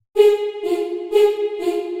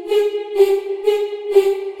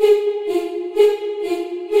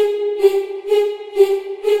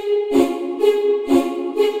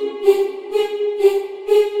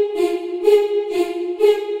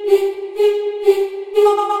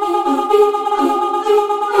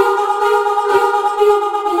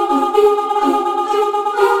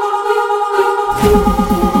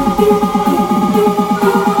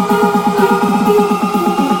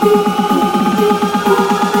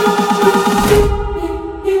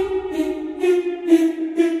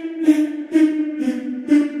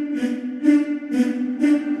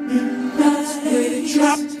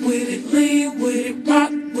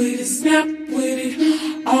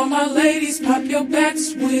pop your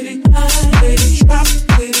backs with it, with it, drop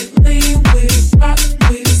with it, lean with it, rock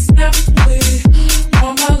with it, snap with it.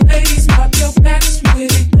 All my ladies, pop your backs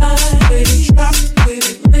with it, with it, drop with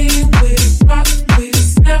it, lean with it, rock with it,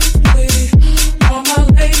 snap with it. All my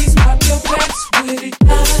ladies, pop your backs with it,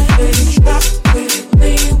 with it, drop with it,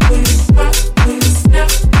 lean with it, rock with it, snap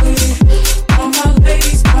with it. All my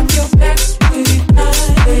ladies, pop your backs with it,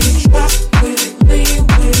 with it, drop with it, lean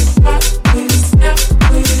with it, rock with it, snap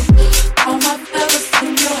with it. All my fellas,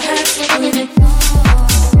 in your hands with it.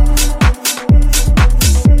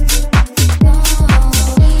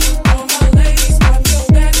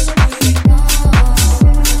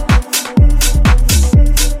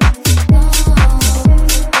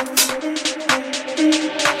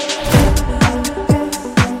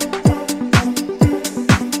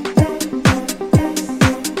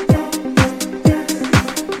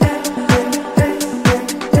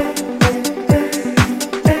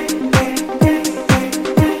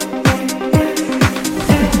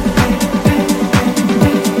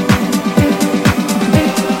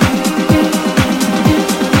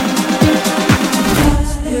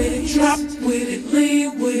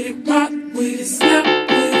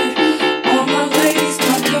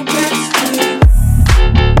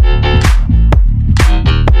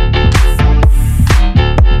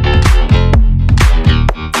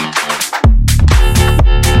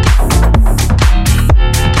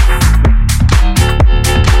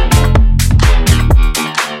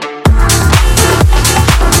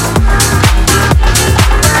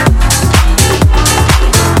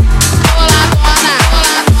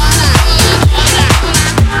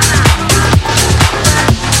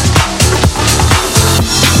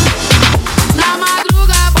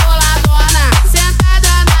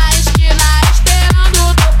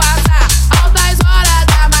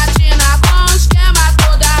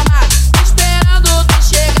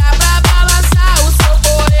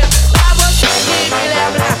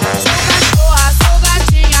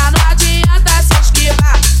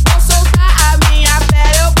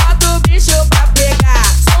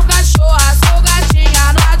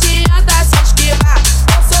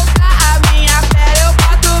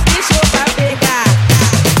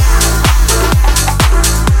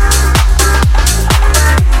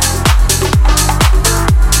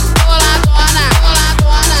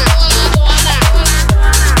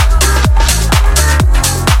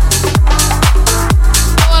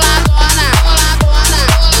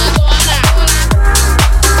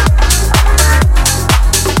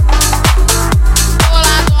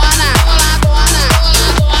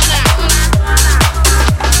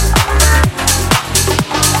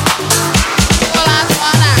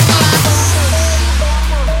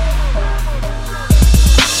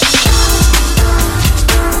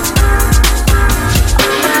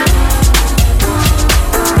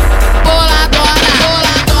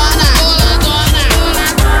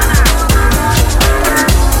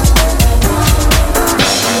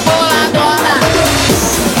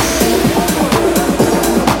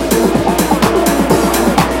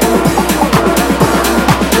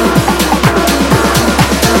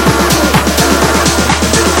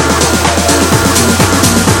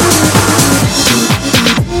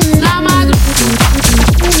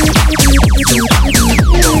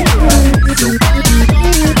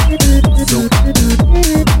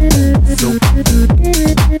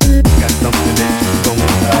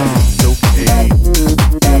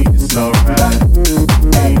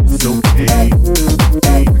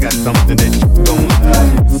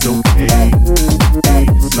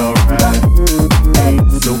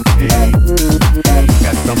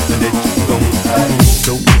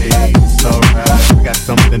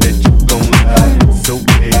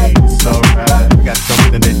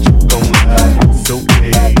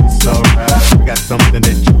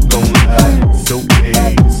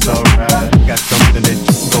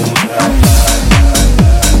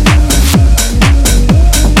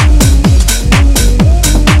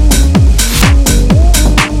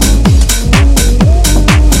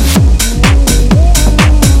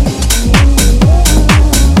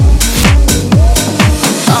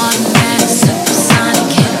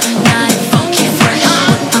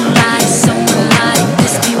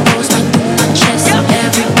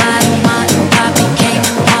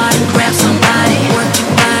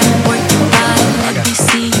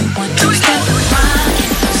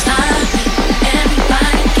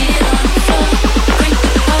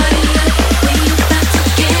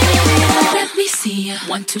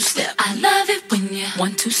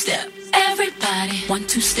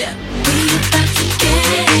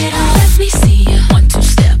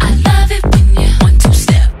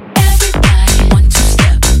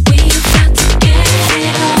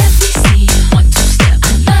 One,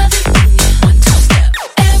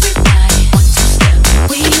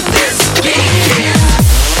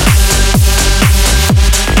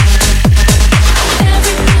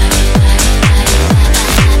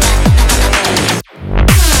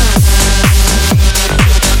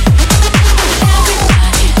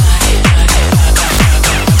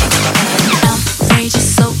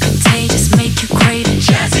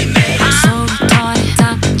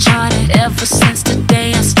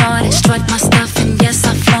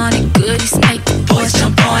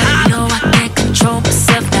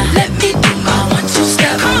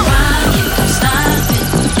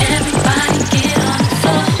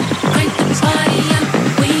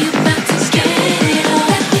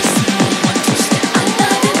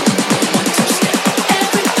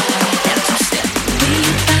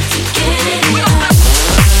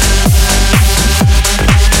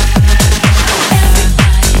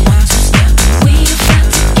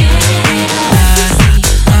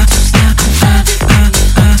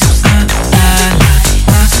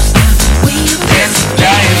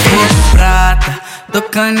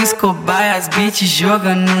 Tocando escobar, as beats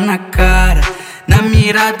jogando na cara. Na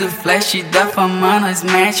mira do flash da fama nós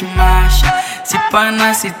mete marcha. Se pá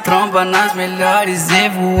nós se tromba nas melhores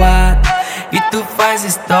revoadas. E tu faz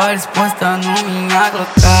stories postando minha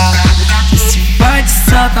glocada. Se faz de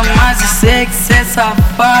santa, mas eu sei que cê é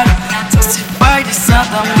safado. Se faz de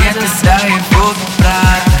santa, mas eu sei que vou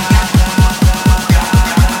prata.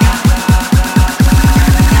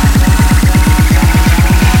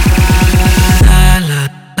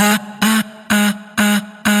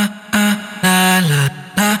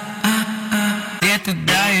 Dentro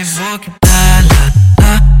da Evoque.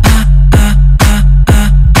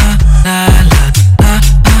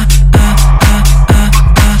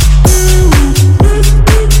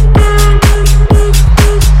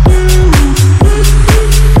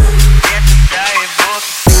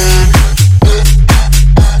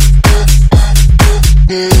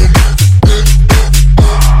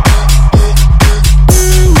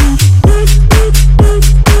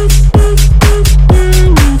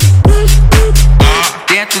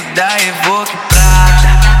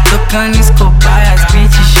 Tocando escobar, as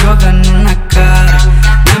beats jogando na cara.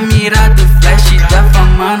 Na mira do flash da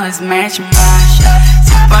fama nós mete marcha.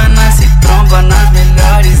 Se pá nós se tromba nas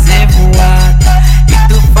melhores revoadas. E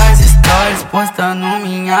tu faz stories postando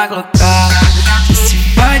minha glocada. Se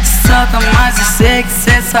faz de santa, mas eu sei que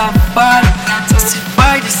cê é safado. Se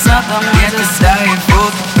faz de santa, mas eu sei que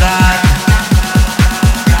vou prata.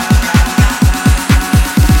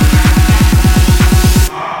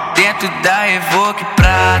 Dentro da Evoque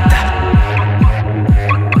prata.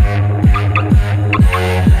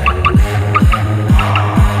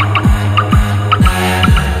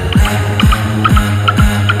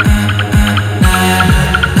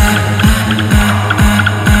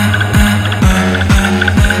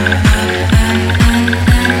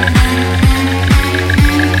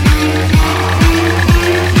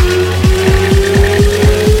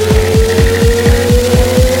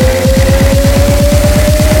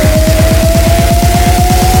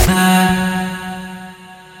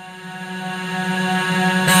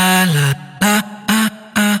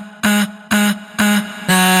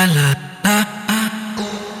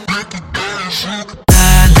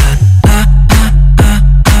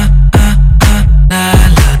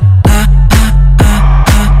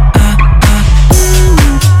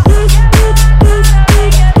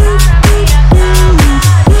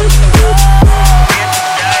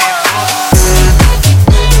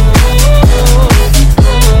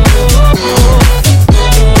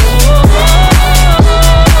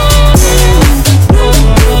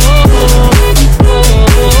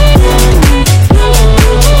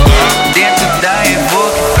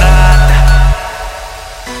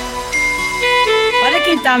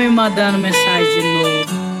 Tá me mandando mensagem de novo.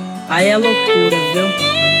 Aí é loucura, viu?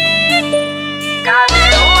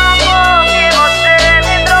 Cadê o amor que você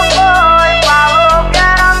me trocou e falou que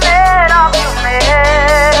era melhor que o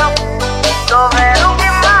meu? Tô vendo que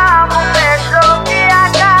mal começou, que a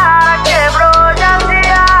cara quebrou, já se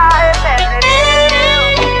arrependeu.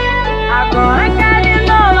 Agora quer de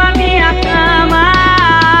novo a minha cama,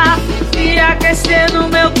 se aquecer no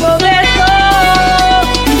meu cobertor.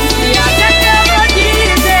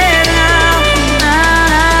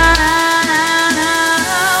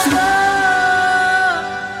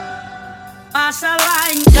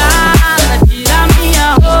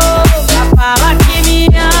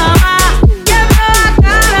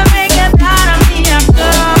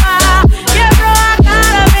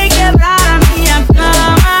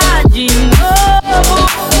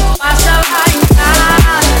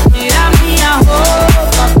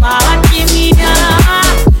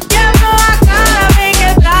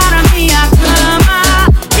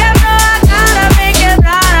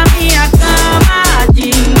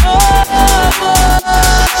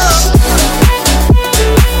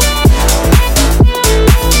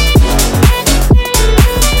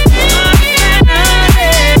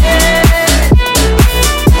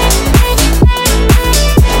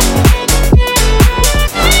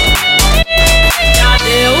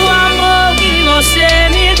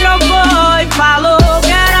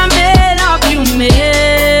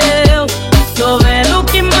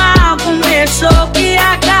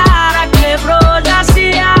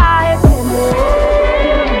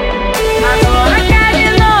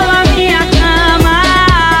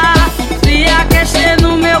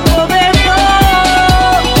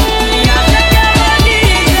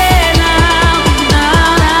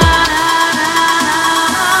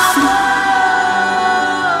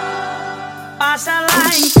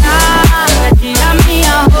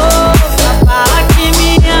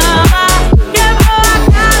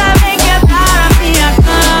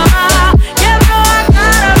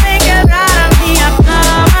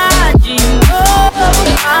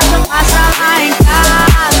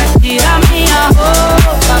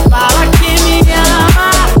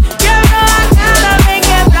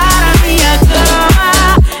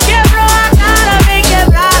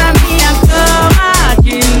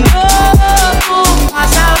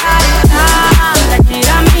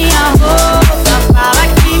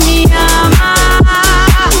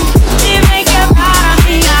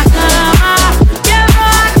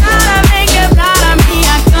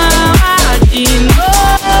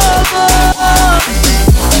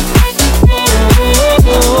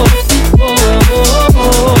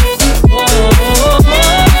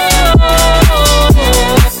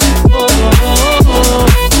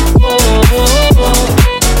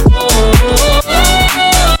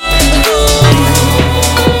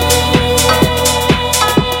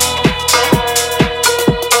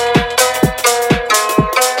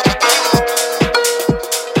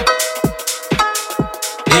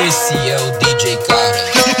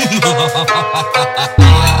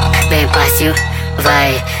 passinho,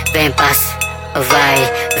 vai, vem passo,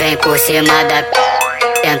 vai, vem por cima da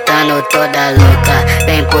tentando toda louca,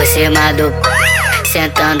 vem por cima do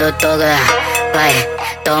sentando toda, vai,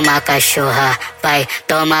 toma cachorra, vai,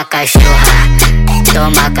 toma cachorra,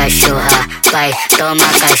 toma cachorra, vai, toma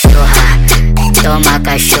cachorra, toma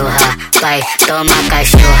cachorra, vai, toma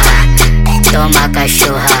cachorra, toma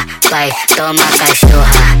cachorra, vai, toma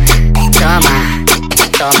cachorra, toma,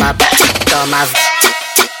 toma,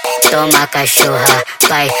 toma cachorra,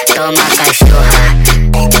 vai, toma cachorra,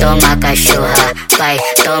 toma cachorra, vai,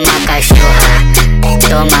 toma cachorra,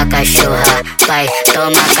 toma cachorra, vai,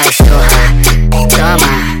 toma cachorra,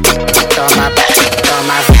 toma,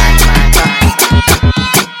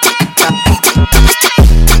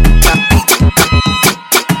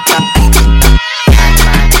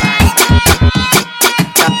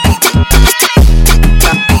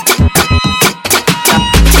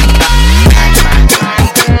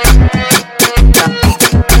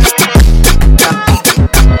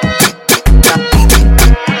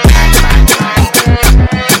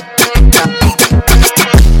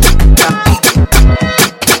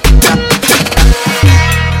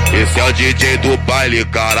 DJ do baile,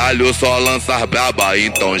 caralho, só lança braba.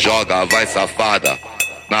 Então joga, vai safada,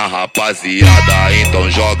 na rapaziada.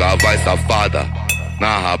 Então joga, vai safada,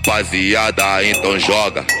 na rapaziada. Então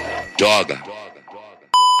joga, joga.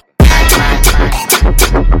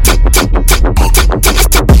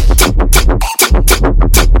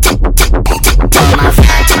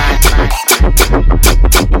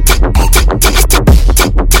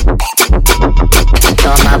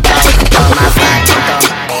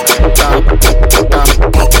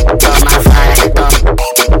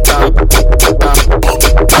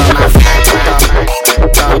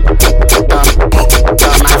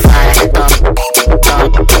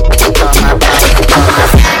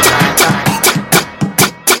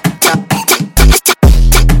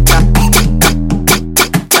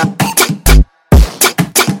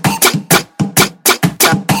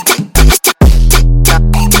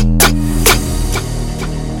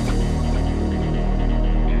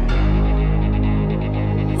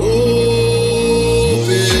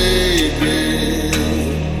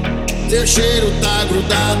 Teu cheiro tá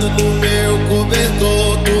grudado no meu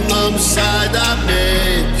cobertor, tu não me sai da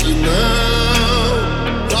mente,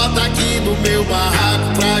 não. Brota aqui no meu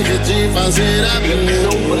barraco pra gente fazer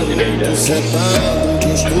amor. Tô sentando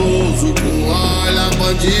gostoso com olha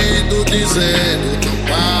bandido dizendo não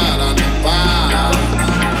para, não para.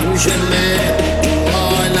 Um gemendo com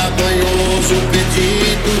olha banhoso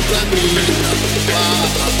pedindo pra mim não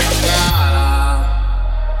para, não para.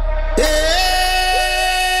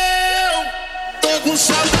 Com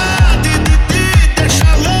saudade de ti,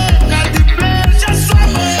 deixa louca de beijo, essa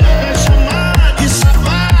boca chamada de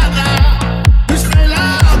safada.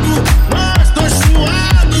 Estrelado, nós dois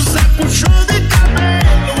suados, é puxão de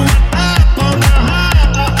cabelo, tapa na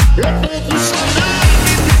raba. Eu tô com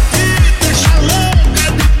saudade de ti, deixa louca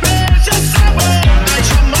de beijo, essa boca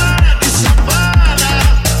chamada de safada.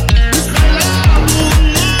 Estrelado,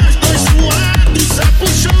 nós dois suados, é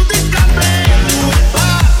puxão de cabelo,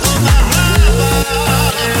 tapa na raba.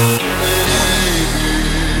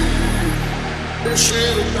 Teu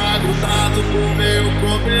cheiro tá grudado no meu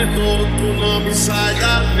cobertor, tu não me sai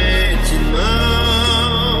da mente,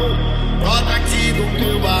 não. Brota aqui no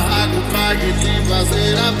meu barraco pra gente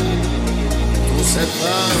fazer amor. Tô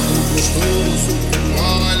sentando gostoso,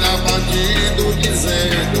 olha bandido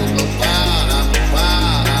dizendo não para, não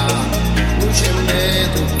para. Um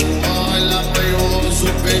gemendo com olha banhoso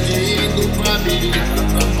pedindo pra mim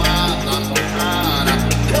não para, não para.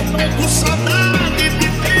 Eu tô com saudade de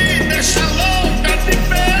ti, deixa louca de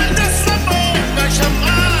beijo, essa boca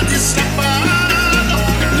chamada de safado.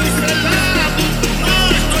 Estrelado,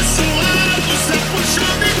 nós dois suados, é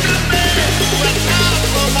puxão de cabelo, é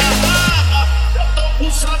tapa na raba. Eu tô com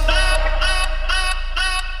saudade,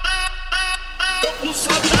 tô com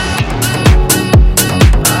saudade.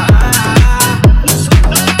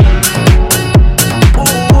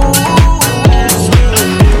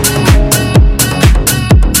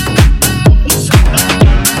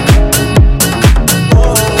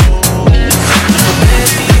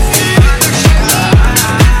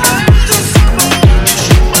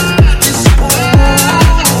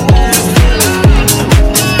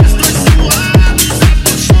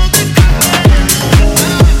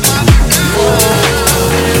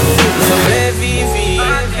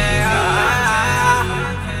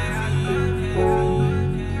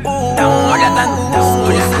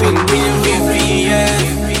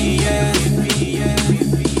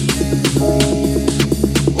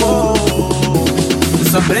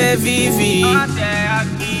 Sobrevivi até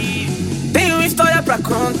aqui. pra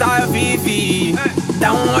contar, eu vivi.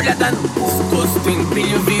 Dá uma olhada no pescoço, tem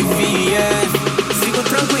brilho, vivi. Sigo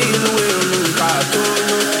tranquilo, eu nunca tô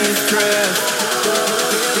no estresse.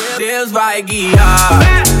 Deus vai guiar.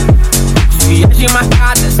 Viagem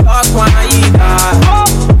marcada só com a ida.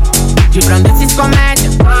 De Brandenses comédia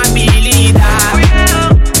com habilidade.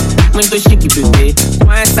 Muito chique, bebê,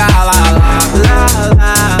 com essa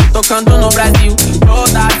lá. Tocando no Brasil, em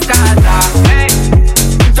todas as casas.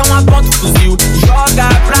 Então aponta o fuzil, joga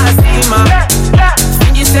pra cima.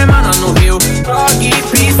 Fim de semana no Rio, prog e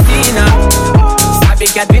piscina. Sabe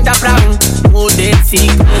que é 30 pra 1, muda esse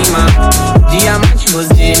clima. Diamante,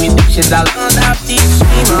 você me deixa exalando a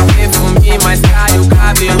piscina. Perfume mais caro, o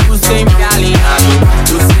cabelo sempre alinhado.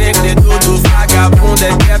 O segredo do vagabundo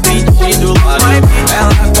é ter pedido lado.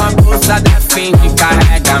 Ela com a bolsa da frente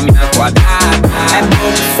carrega minha quadrada. É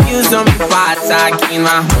pouco que os homens passam, aqui não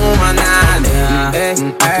arruma nada.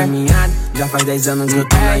 Caminhada, já faz 10 anos que eu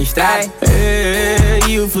tô na estrada.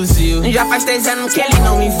 E o fuzil, já faz 3 anos que ele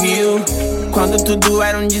não me viu. Quando tudo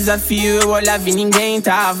era um desafio, eu olhava e ninguém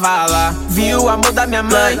tava lá. Viu o amor da minha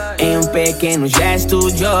mãe em um pequeno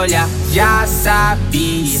gesto de olhar. Já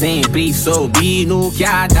sabia, sempre soube no que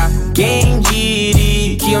há dar. Quem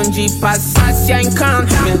diria que onde passasse a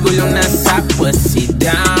encanto, mergulho nessa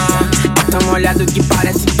possidão. Tão molhado que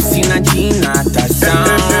parece piscina de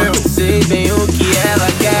natação. Sei bem o que ela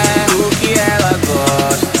quer, o que ela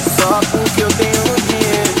gosta. Só porque eu tenho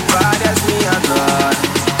dinheiro e várias minhas dores.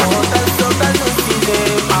 Contas soltas no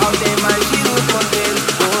cinzeiro, mal tem mais giro o ponteiro.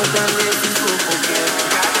 Botando esses fofoqueiros.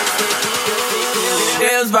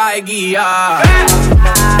 Deus vai guiar.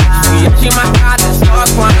 Viagem marcada só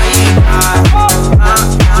com a ida.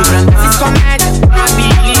 De Brandenses comédia com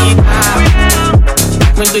habilidade.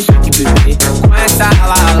 Muito chique, bebê, com essa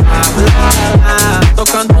lá.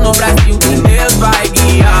 Tocando no Brasil, Deus vai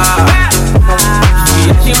guiar.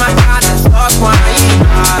 Viagem marcada só com a ida.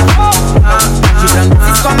 De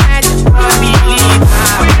Brandenses comédia com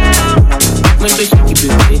habilidade. Muito chique,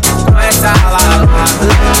 bebê, com essa lá.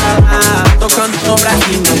 Tocando no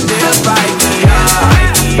Brasil, Deus vai guiar.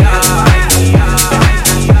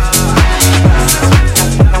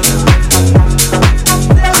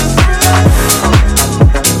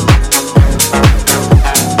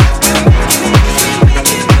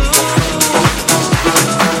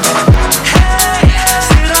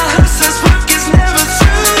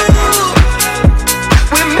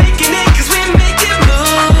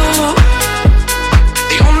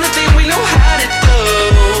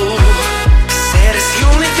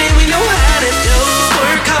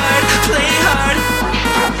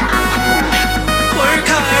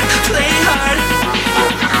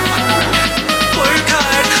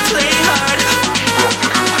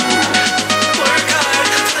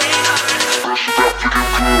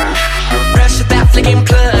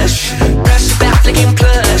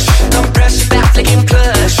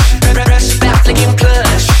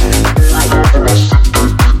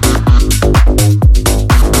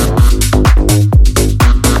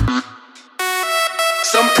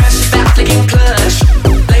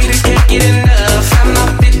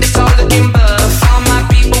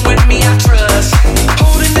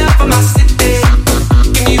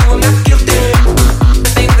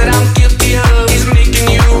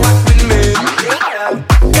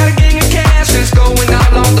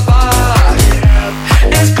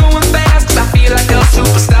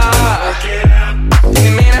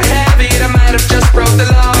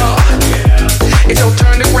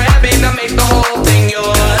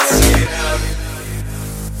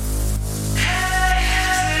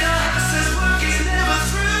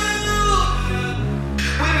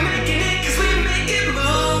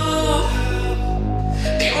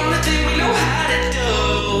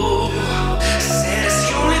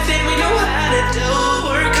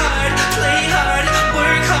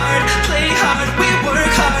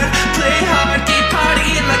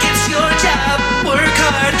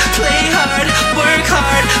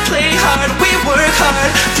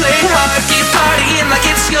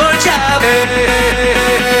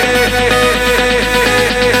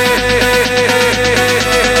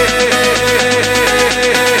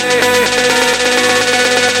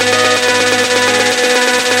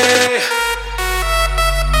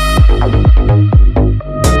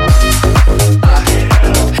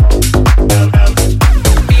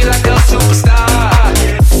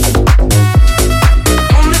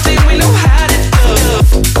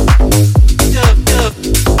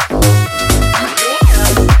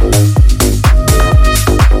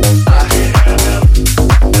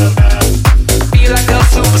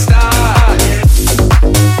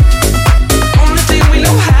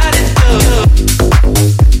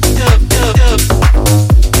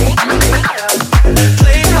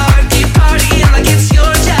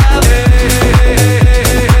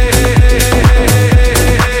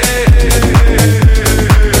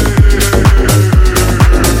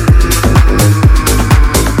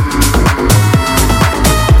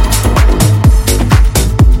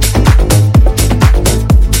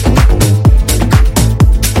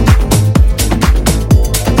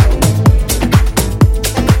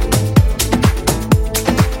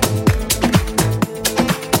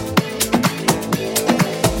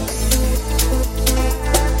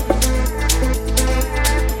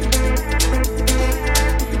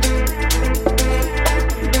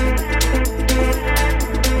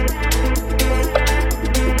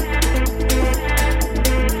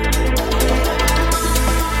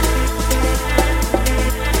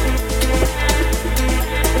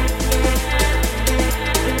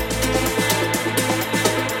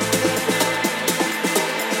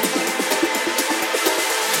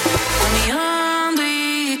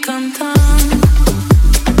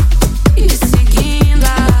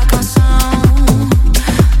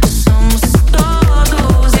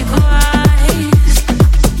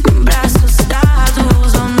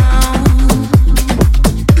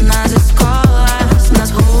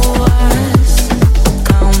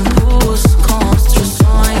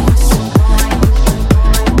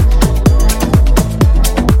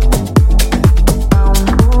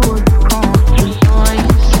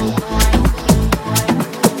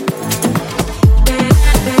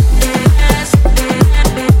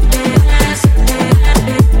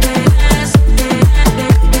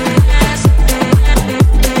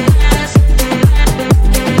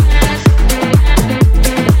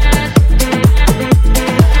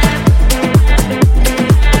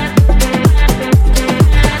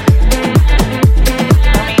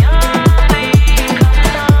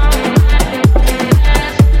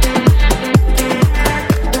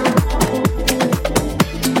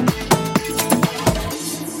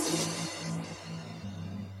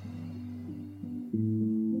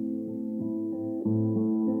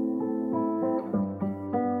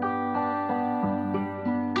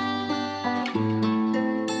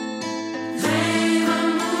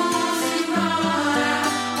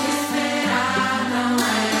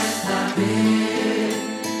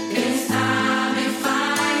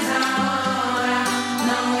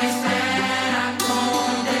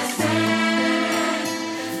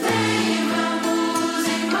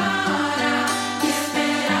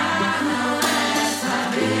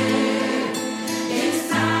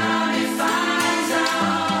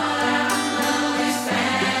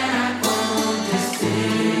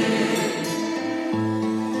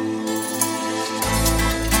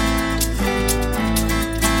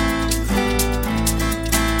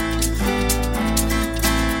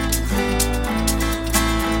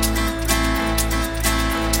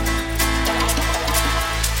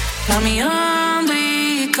 caminhando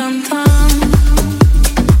e cantando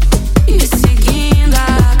e seguindo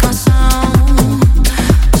a canção.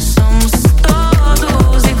 Somos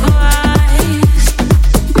todos iguais,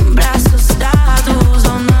 braços dados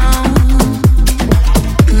ou não,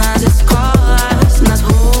 nas escolas, nas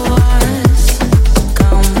ruas,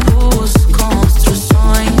 campos,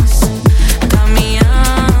 construções,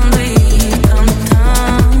 caminhando e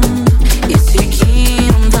cantando e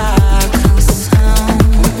seguindo a canção.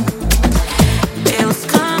 Pelos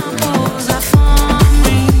campos a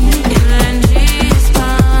fome e grandes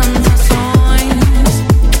plantações,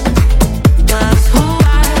 pelas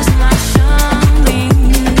ruas marchando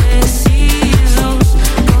indecisos,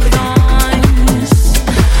 cordões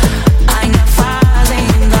ainda fazem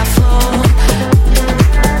da flor.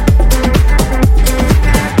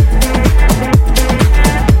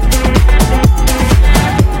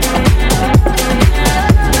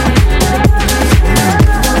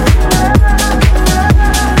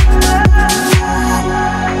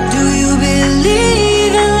 Do you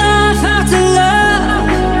believe in life after love?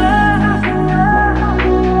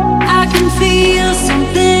 I can feel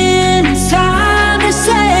something inside me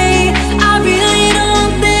say, I really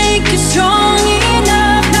don't think you're strong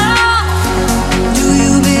enough now. Do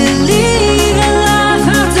you believe in life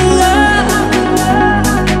after love?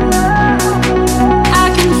 I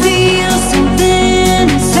can feel something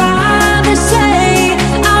inside me say,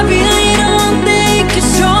 I really don't think you're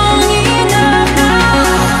strong enough now.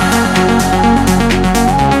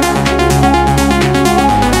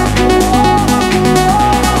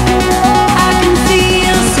 I can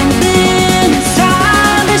feel something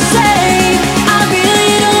inside me say, I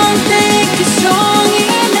really don't think you're strong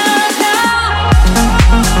enough now. I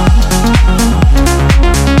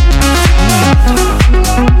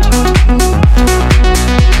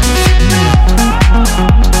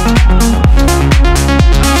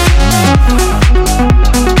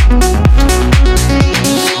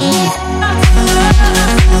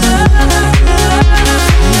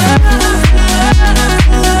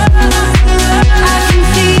can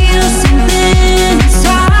feel something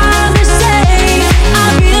inside me say, I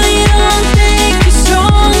really don't think you're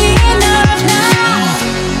strong enough now.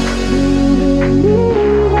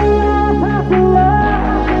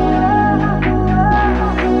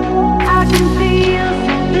 I can feel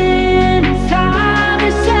something inside me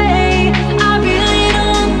say, I really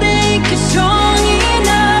don't think you're strong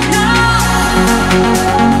enough now.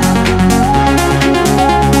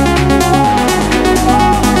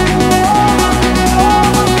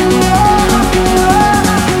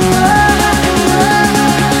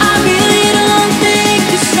 I really don't think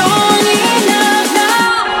you're strong enough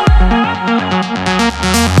now.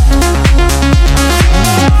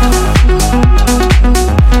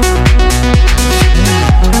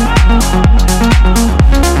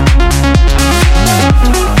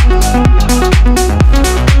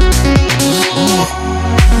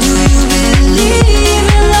 Do you believe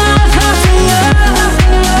in life after love?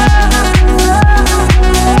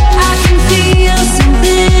 I can feel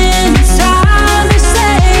something inside me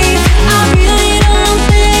say, I really don't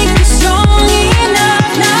think you're strong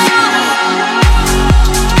enough now.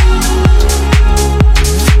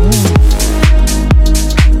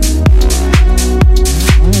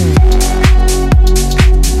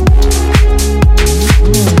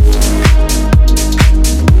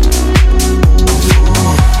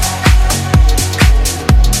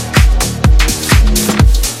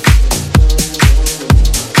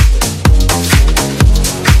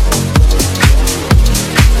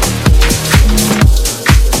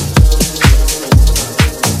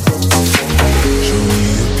 Show me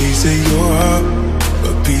a piece of your heart,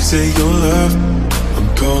 a piece of your love. I'm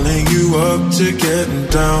calling you up to getting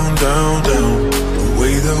down, down, down. The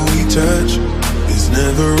way that we touch is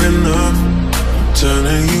never enough. I'm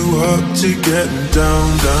turning you up to getting down,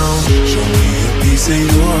 down. Show me a piece of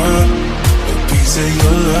your heart, a piece of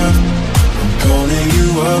your love. I'm calling you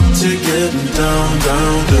up to getting down,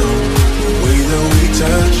 down, down. The way that we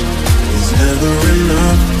touch is never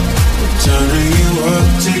enough. I'm turning you up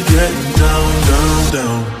to getting down, down,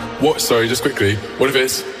 down. What? Sorry, just quickly. What if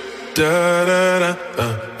it's Da da da,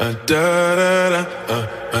 da da da,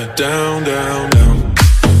 down, down, down.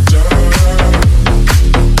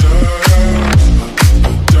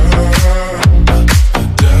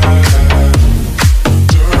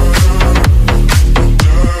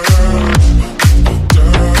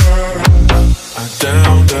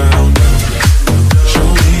 Down, down, down. Show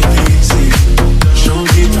me easy, show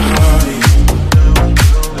me the party.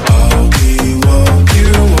 I'll be what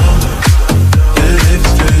you want, and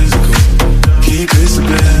it's physical. Keep it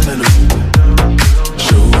subliminal.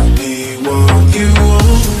 Show me what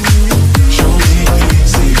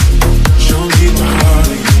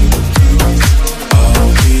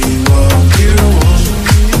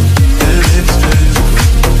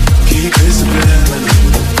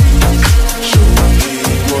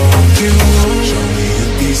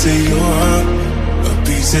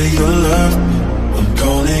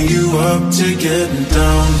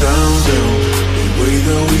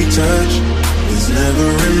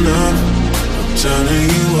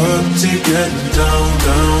to getting down,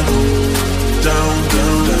 down, down,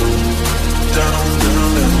 down, down, down,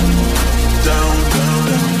 down, down, down, down,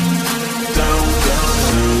 down, down,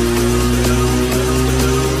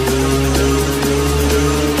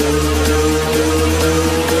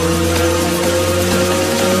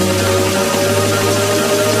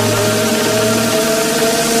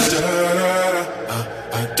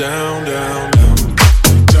 down, down.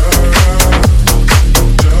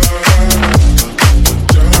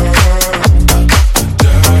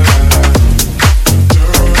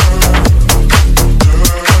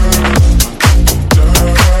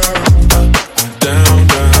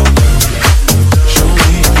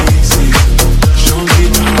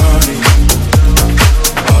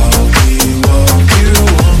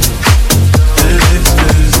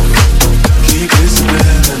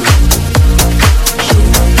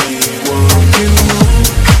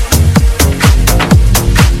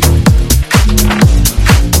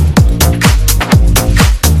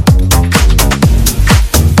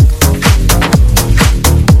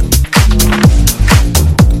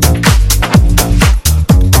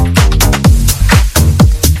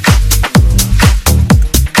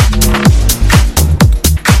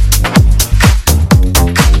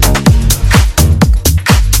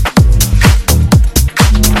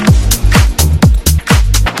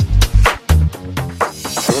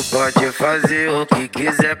 Pode fazer o que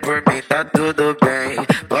quiser por mim, tá tudo bem.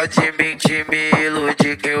 Pode mentir, me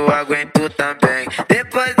iludir que eu aguento também.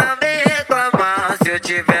 Depois não vem reclamar se eu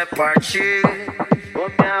tiver partido. Vou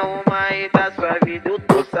me arrumar e da sua vida eu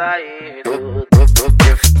tô saindo.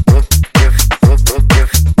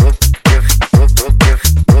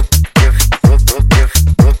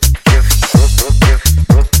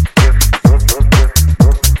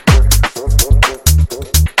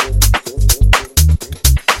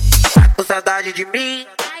 Saudade de mim,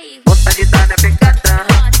 vontade de dar minha pegada.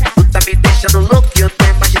 Tu tá me deixando louco e eu tô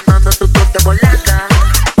imaginando tu toda molhada.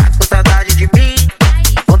 Tá com saudade de mim,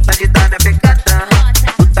 vontade de dar minha pegada.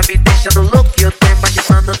 Tu tá me deixando louco e eu tô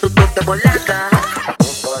imaginando tu toda molhada.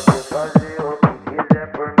 Pode fazer o que quiser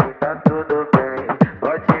por mim, tá tudo bem.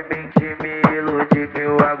 Pode mentir, me iludir que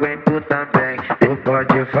eu aguento também. Tu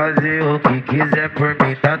pode fazer o que quiser por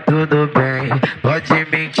mim, tá tudo bem. Pode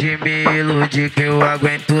mentir, me iludir que eu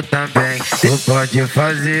aguento também. Tu pode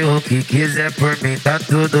fazer o que quiser por mim, tá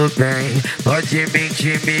tudo bem. Pode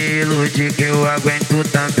mentir, me iludir que eu aguento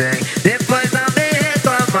também. Depois não vem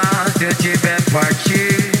reclamar se eu tiver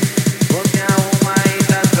partido. Vou me arrumar e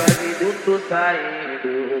da sua vida eu tô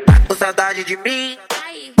saindo. Tá com saudade de mim,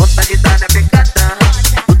 vontade de dar minha pegada.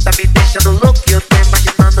 Tu tá me deixando louco e eu tô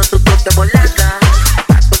imaginando tu toda molhada.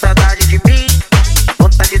 Tá com saudade de mim,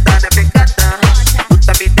 vontade de dar minha pegada. Tu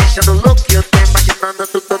tá me deixando louco e eu tô imaginando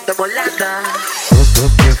tu toda molhada.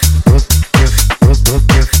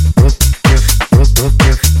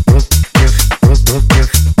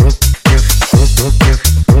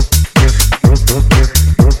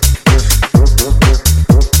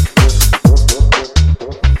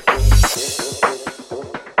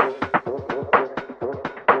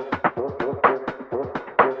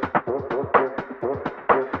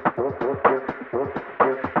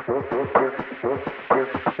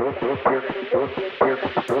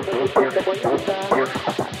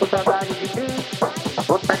 Saudade de mim,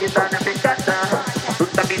 vontade de dar minha pegada. Tu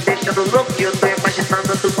tá me deixando louco e eu tô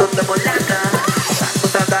imaginando tu toda molhada. Tá com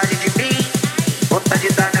saudade de mim, vontade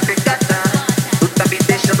de dar minha pegada. Tu tá me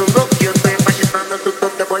deixando louco e eu tô imaginando tu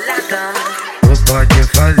toda molhada. Tu pode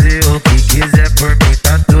fazer o que quiser por mim,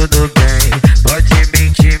 tá tudo bem. Pode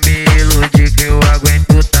mentir, me iludir que eu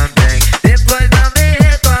aguento também. Depois não vem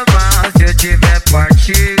reclamar se eu tiver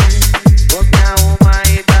partido. Vou me arrumar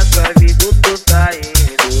e da sua vida eu tô saindo.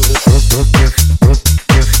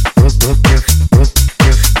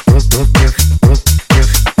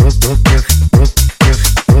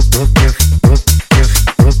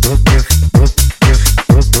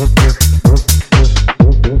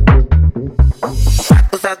 Tá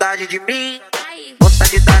com saudade de mim,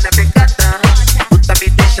 vontade de dar minha pegada. Tu tá me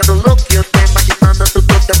deixando louco e eu tô imaginando tu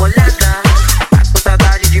toda molhada. Tá com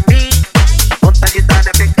saudade de mim, vontade de dar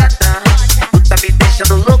minha pegada. Tu tá me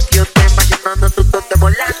deixando louco e eu tô imaginando tu toda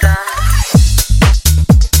molhada.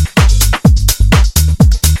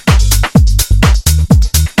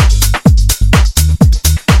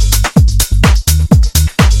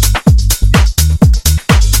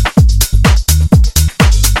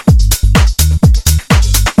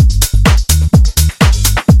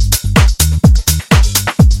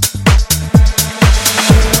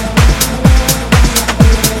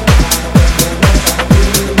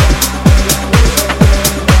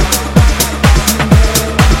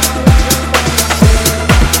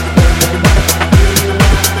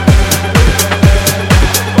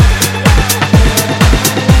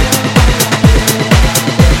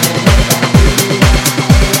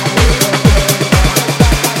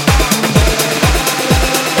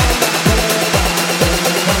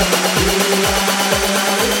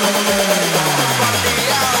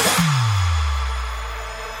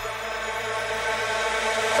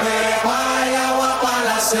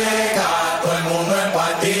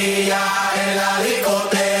 día en la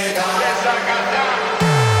discoteca.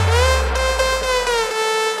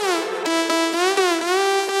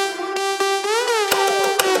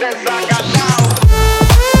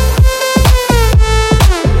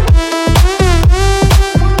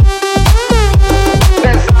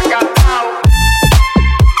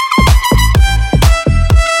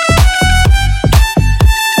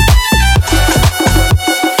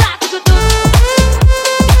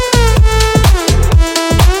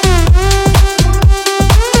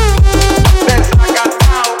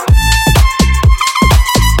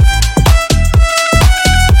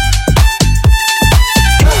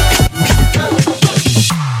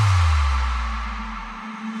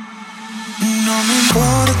 No me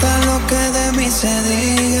importa lo que de mí se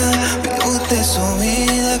diga, vive usted su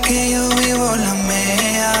vida, que yo vivo la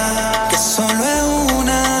mía. Que solo es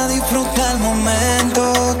una, disfruta el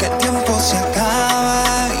momento, que el tiempo se acaba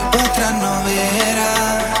y para atrás no viera.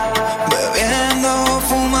 Bebiendo,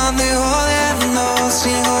 fumando y jodiendo,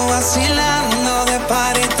 sigo vacilando de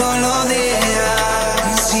party todos los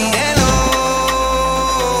días. Cielo.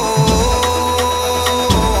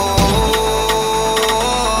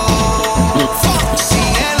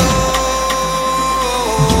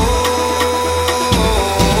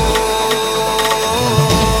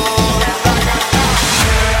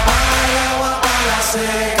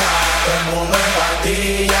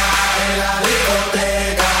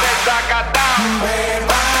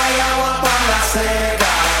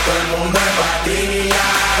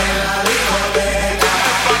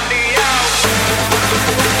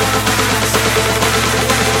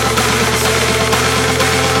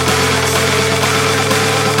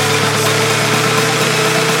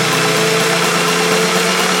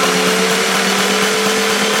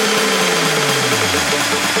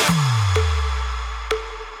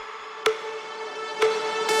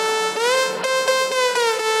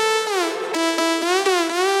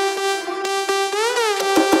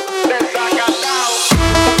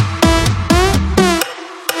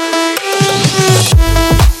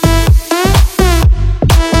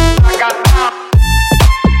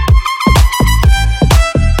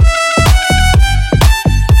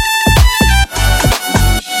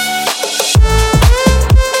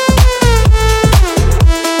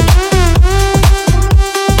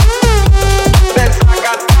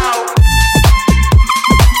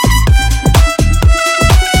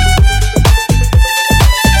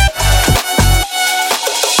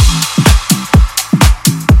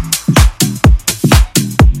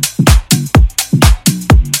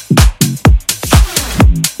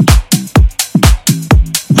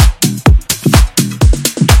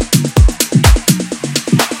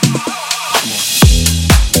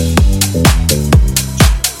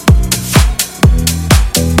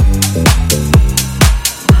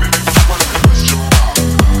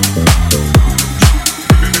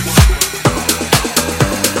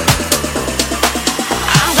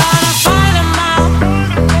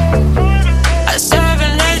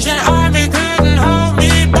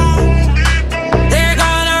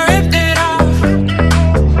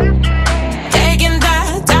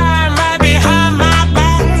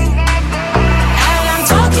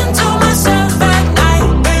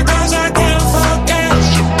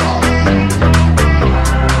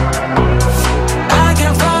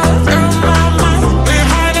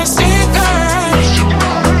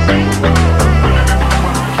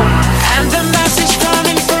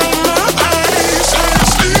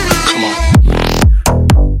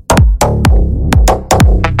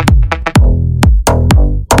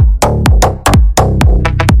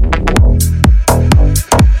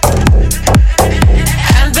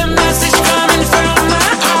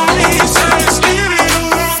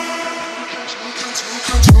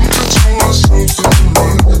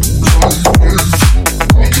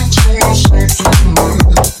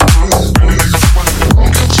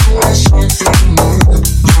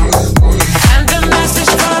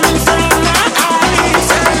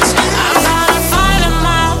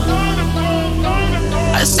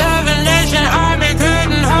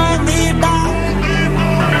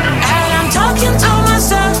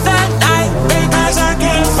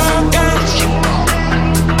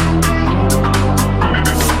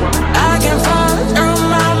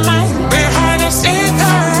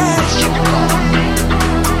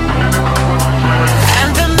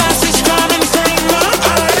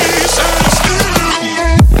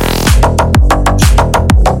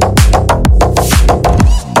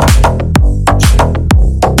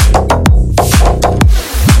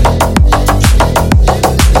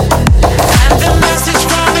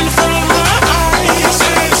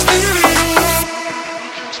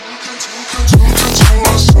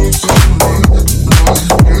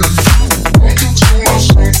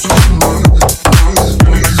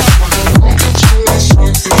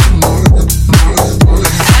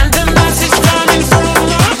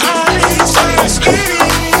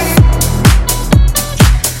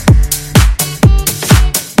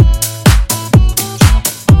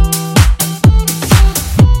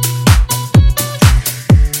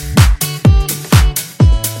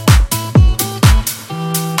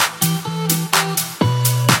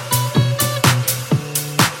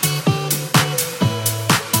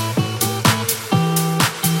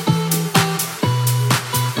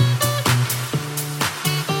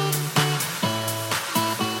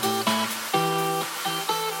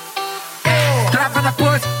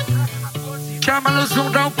 Chama no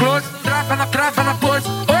zoom, dá um close. Trava na pose.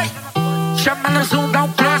 Oi. Chama no zoom, dá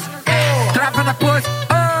um close. Trava na pose.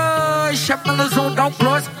 Oi. Chama no zoom, dá um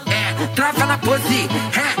close. Trava na pose.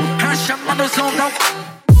 Chama no zoom, dá um.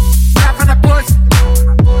 Trava na pose.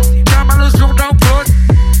 Chama no zoom, dá um close.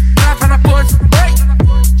 Trava na pose. Oi.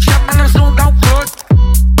 Chama no zoom, dá um close.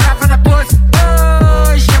 Trava na pose.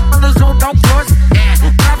 Oi. Chama no zoom, dá um close.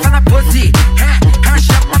 Trava na pose.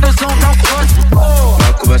 Chama no zoom, dá um close.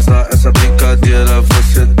 Pra começar essa brincadeira,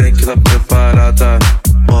 você tem que estar preparada.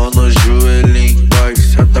 Mão no joelhinho, vai,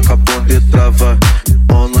 senta com a bunda e trava.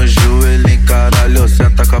 Mão no joelhinho, caralho,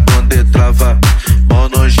 senta com a bunda e trava. Mão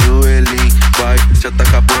no joelhinho, vai, senta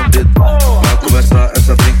com a bunda e trava. Pra começar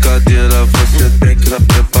essa brincadeira, você tem que estar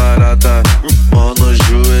preparada. Mão no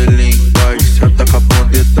joelhinho, vai, senta com a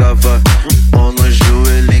bunda e trava. Mão no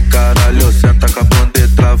joelhinho, caralho, senta com a bunda e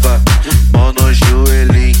trava. Mão no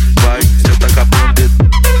joelhinho, vai, senta com a bunda e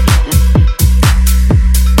trava.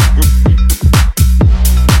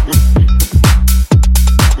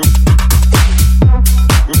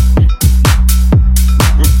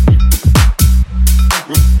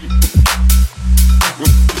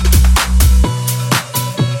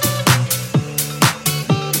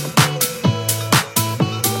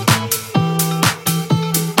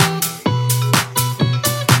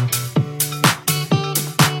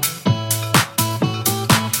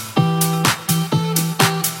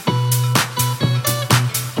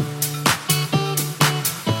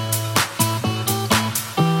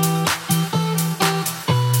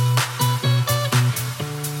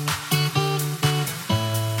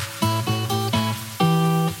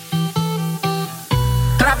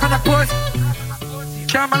 Trava na pose.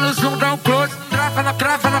 Chama no zoom, dá um close. Trava na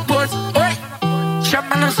pose. Oi.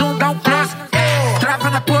 Chama no zoom, dá um close. Trava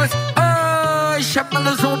na pose. Oi. Chama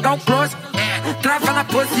no zoom, dá um close. Trava na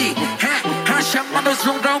pose. Chama no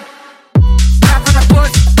zoom, dá um. Trava na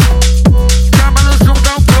pose.